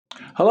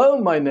Hello,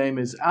 my name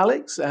is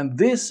Alex, and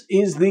this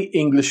is the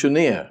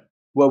Englishoneer,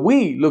 where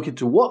we look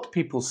into what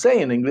people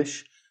say in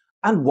English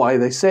and why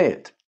they say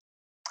it.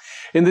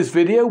 In this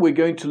video, we're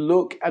going to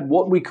look at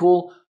what we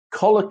call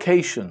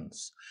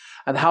collocations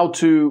and how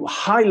to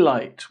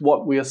highlight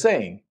what we are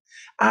saying,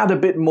 add a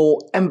bit more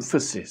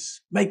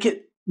emphasis, make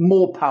it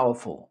more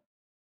powerful.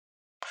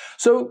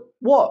 So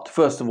what,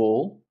 first of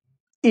all,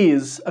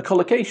 is a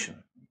collocation?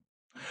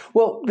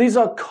 Well, these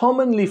are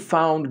commonly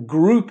found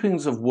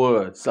groupings of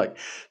words, like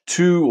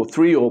 2 or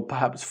 3 or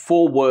perhaps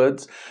 4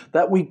 words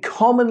that we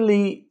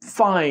commonly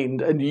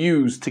find and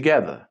use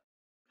together.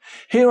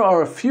 Here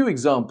are a few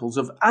examples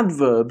of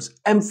adverbs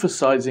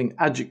emphasizing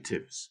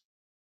adjectives.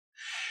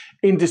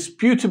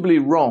 Indisputably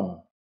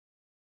wrong,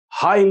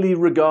 highly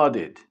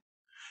regarded,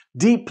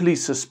 deeply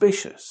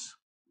suspicious,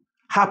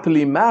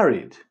 happily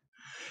married,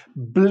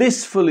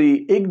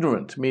 blissfully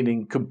ignorant,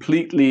 meaning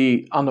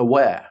completely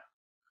unaware,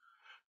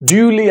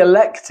 duly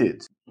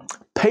elected,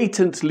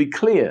 patently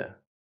clear,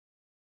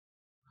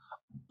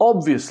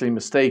 obviously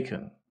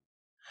mistaken,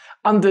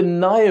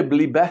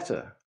 undeniably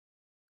better,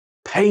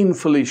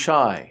 painfully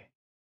shy.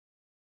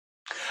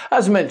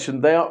 As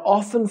mentioned, they are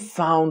often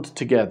found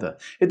together.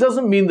 It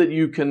doesn't mean that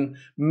you can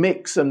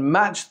mix and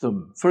match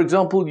them. For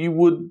example, you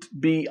would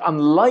be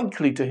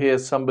unlikely to hear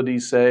somebody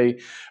say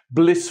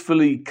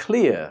blissfully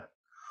clear,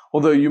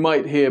 although you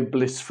might hear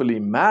blissfully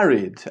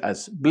married,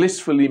 as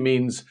blissfully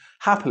means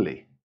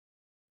happily,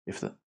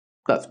 if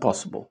that's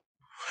possible.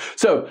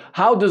 So,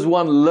 how does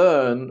one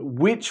learn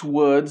which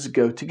words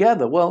go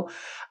together? Well,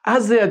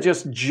 as they are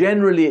just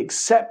generally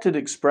accepted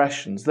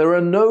expressions, there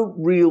are no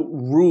real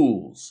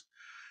rules.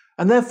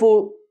 And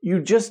therefore, you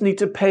just need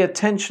to pay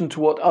attention to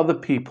what other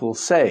people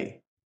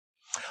say.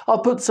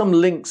 I'll put some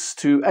links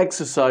to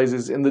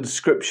exercises in the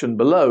description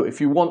below if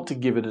you want to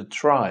give it a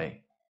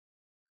try.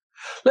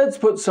 Let's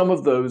put some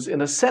of those in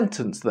a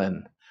sentence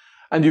then,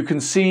 and you can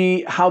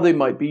see how they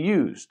might be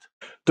used.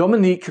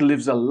 Dominique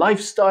lives a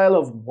lifestyle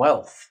of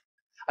wealth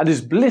and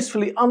is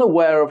blissfully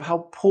unaware of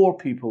how poor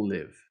people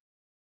live.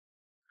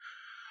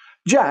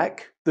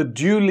 Jack, the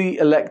duly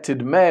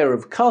elected mayor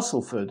of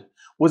Castleford,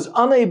 was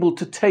unable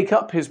to take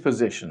up his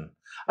position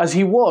as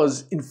he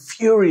was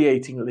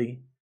infuriatingly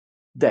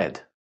dead.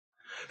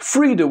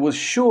 Frida was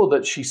sure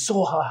that she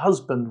saw her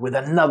husband with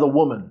another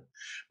woman,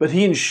 but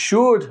he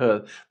assured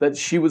her that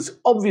she was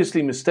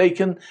obviously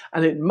mistaken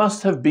and it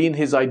must have been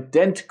his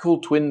identical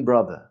twin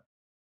brother.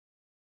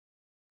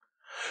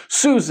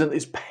 Susan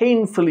is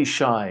painfully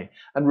shy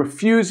and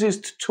refuses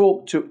to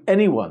talk to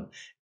anyone,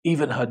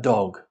 even her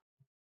dog.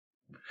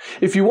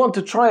 If you want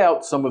to try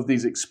out some of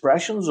these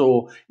expressions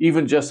or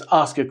even just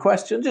ask a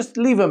question, just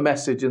leave a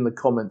message in the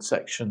comment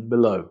section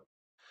below.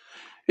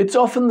 It's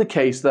often the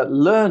case that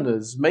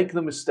learners make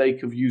the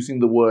mistake of using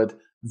the word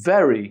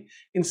very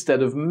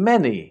instead of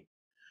many,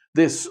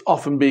 this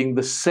often being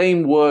the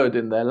same word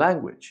in their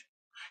language.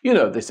 You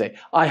know, they say,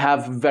 I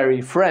have very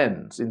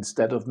friends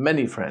instead of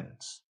many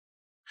friends.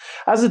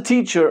 As a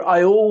teacher,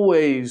 I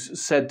always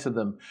said to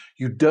them,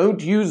 you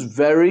don't use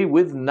very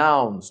with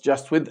nouns,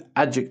 just with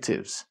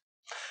adjectives.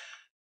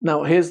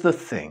 Now, here's the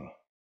thing.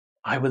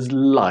 I was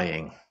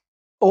lying.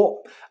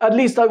 Or at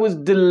least I was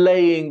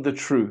delaying the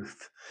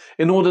truth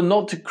in order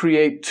not to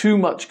create too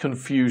much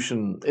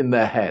confusion in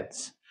their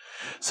heads.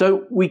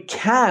 So we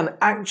can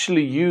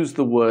actually use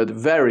the word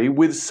very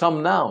with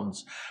some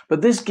nouns,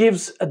 but this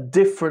gives a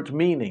different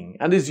meaning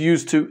and is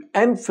used to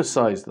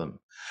emphasize them.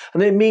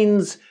 And it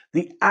means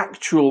the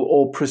actual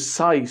or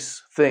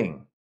precise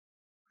thing.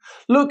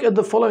 Look at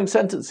the following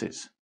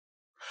sentences.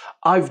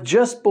 I've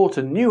just bought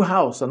a new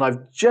house and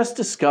I've just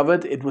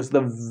discovered it was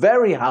the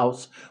very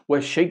house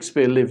where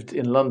Shakespeare lived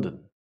in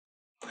London.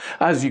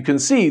 As you can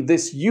see,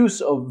 this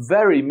use of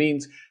very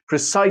means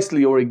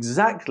precisely or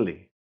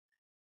exactly.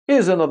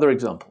 Here's another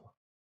example.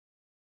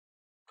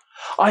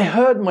 I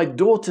heard my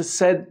daughter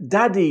said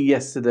daddy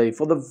yesterday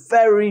for the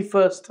very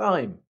first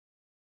time.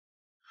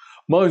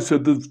 Mine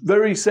said the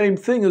very same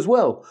thing as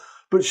well,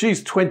 but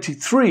she's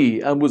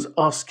 23 and was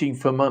asking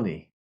for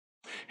money.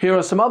 Here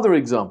are some other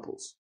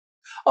examples.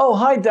 Oh,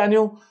 hi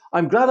Daniel,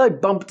 I'm glad I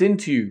bumped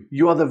into you.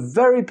 You are the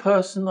very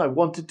person I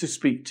wanted to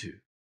speak to.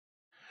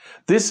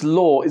 This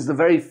law is the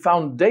very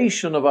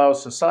foundation of our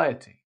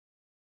society.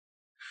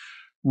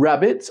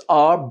 Rabbits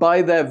are,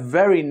 by their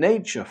very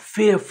nature,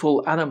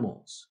 fearful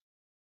animals.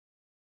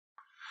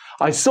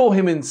 I saw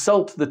him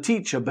insult the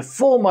teacher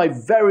before my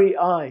very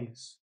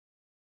eyes.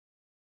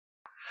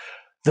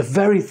 The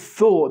very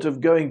thought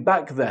of going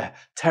back there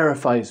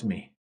terrifies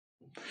me.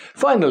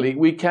 Finally,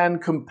 we can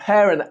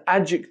compare an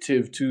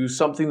adjective to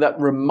something that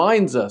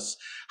reminds us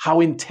how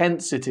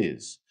intense it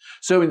is.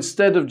 So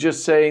instead of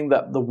just saying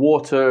that the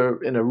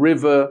water in a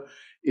river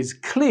is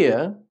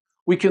clear,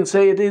 we can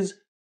say it is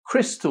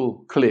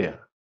crystal clear.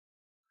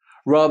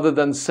 Rather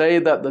than say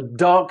that the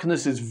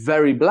darkness is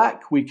very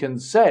black, we can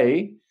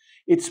say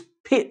it's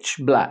pitch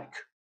black,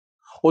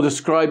 or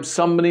describe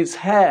somebody's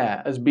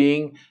hair as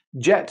being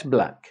jet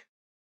black.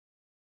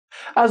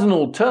 As an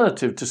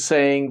alternative to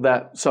saying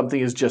that something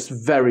is just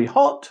very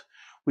hot,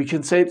 we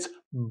can say it's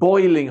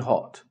boiling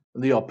hot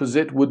and the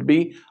opposite would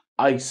be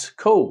ice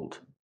cold.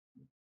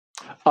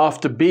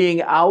 After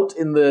being out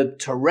in the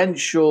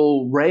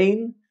torrential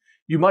rain,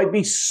 you might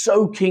be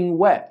soaking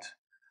wet.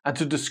 And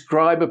to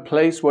describe a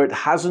place where it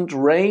hasn't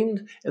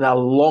rained in a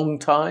long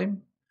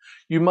time,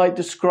 you might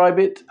describe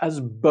it as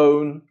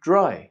bone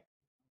dry.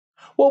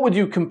 What would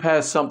you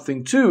compare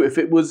something to if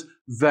it was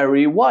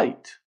very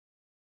white?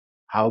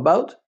 How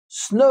about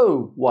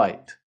snow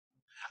white?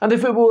 And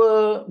if it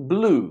were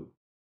blue,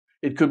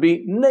 it could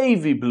be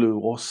navy blue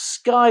or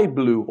sky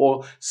blue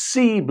or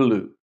sea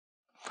blue.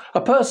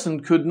 A person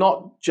could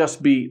not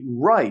just be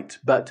right,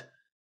 but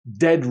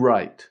dead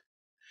right.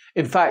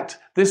 In fact,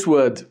 this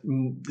word,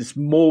 this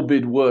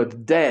morbid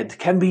word dead,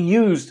 can be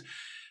used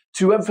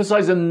to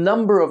emphasize a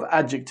number of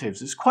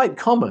adjectives. It's quite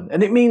common,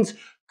 and it means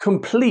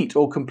complete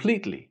or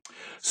completely.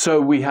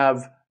 So we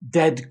have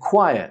dead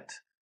quiet,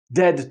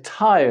 dead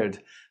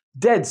tired,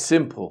 dead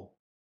simple,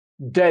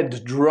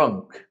 dead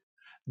drunk,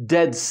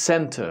 dead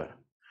center,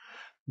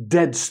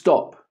 dead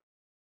stop,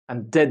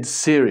 and dead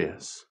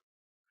serious.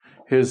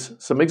 Here's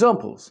some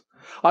examples.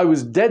 I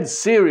was dead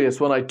serious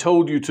when I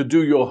told you to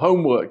do your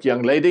homework,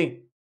 young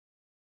lady.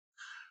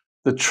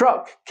 The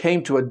truck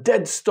came to a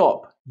dead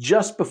stop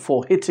just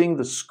before hitting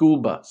the school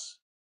bus.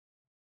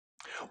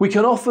 We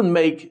can often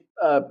make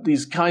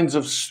these kinds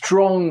of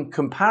strong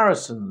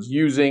comparisons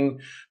using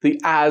the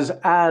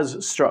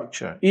as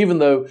structure, even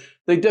though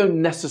they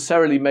don't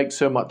necessarily make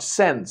so much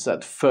sense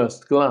at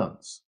first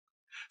glance.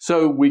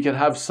 So we can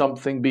have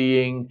something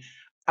being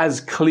as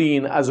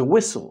clean as a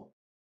whistle,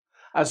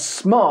 as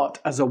smart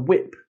as a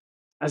whip,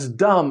 as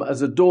dumb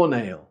as a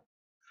doornail,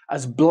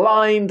 as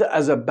blind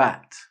as a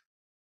bat,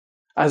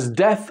 as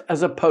deaf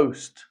as a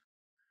post,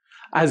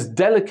 as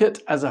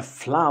delicate as a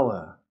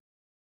flower,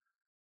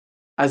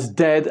 as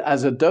dead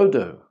as a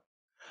dodo,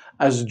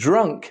 as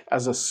drunk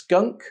as a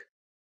skunk,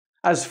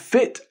 as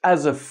fit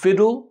as a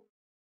fiddle,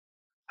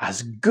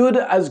 as good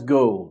as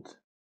gold,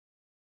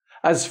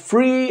 as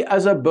free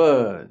as a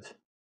bird,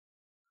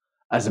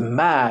 as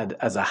mad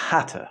as a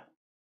hatter,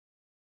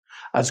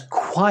 as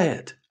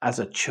quiet as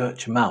a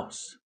church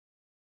mouse,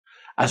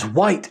 as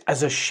white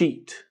as a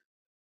sheet.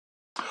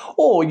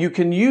 Or you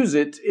can use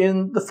it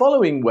in the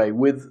following way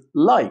with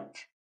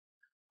like.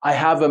 I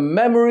have a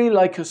memory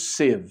like a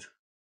sieve.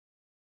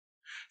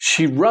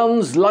 She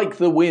runs like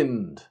the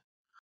wind.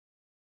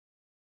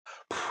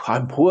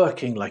 I'm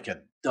working like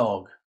a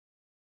dog.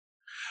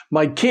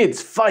 My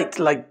kids fight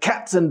like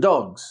cats and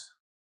dogs.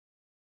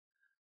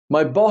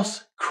 My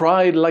boss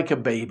cried like a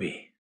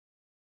baby.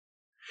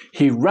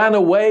 He ran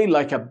away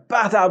like a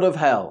bat out of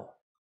hell.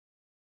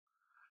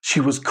 She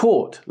was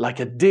caught like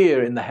a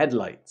deer in the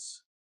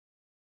headlights.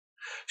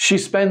 She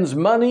spends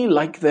money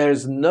like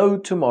there's no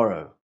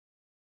tomorrow.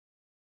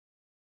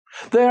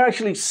 They're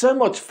actually so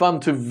much fun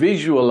to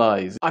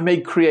visualize. I may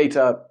create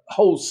a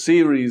whole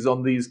series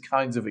on these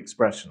kinds of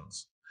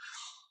expressions.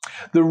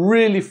 The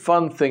really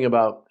fun thing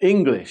about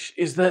English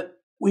is that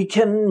we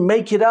can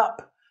make it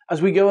up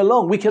as we go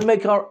along. We can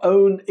make our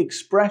own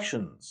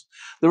expressions.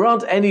 There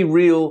aren't any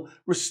real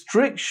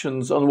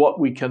restrictions on what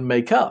we can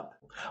make up.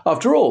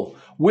 After all,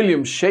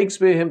 William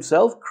Shakespeare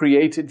himself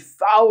created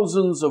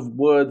thousands of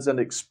words and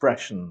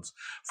expressions,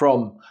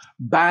 from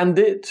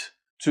bandit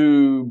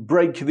to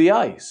break the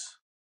ice.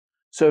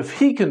 So if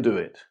he can do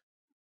it,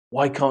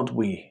 why can't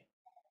we?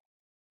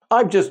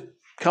 I've just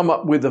come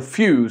up with a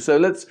few, so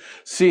let's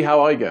see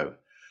how I go.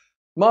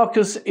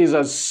 Marcus is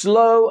as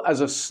slow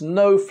as a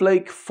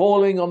snowflake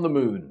falling on the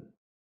moon.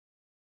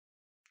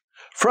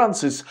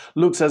 Francis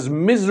looks as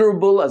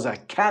miserable as a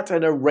cat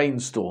in a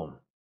rainstorm.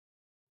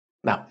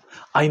 Now,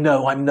 I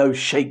know I'm no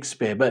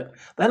Shakespeare, but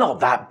they're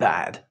not that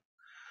bad.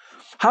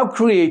 How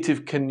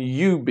creative can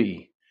you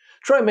be?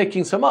 Try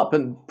making some up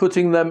and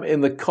putting them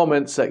in the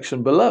comment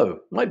section below.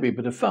 Might be a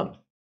bit of fun.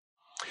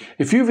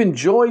 If you've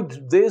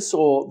enjoyed this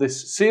or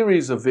this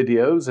series of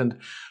videos, and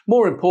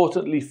more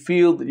importantly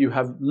feel that you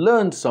have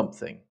learned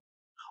something,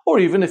 or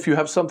even if you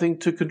have something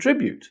to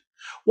contribute,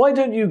 why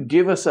don't you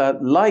give us a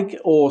like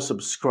or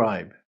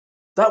subscribe?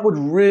 That would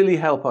really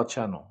help our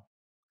channel.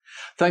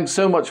 Thanks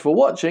so much for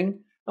watching,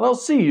 and I'll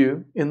see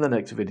you in the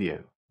next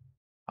video.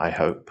 I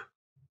hope.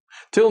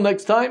 Till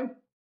next time,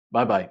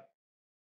 bye-bye.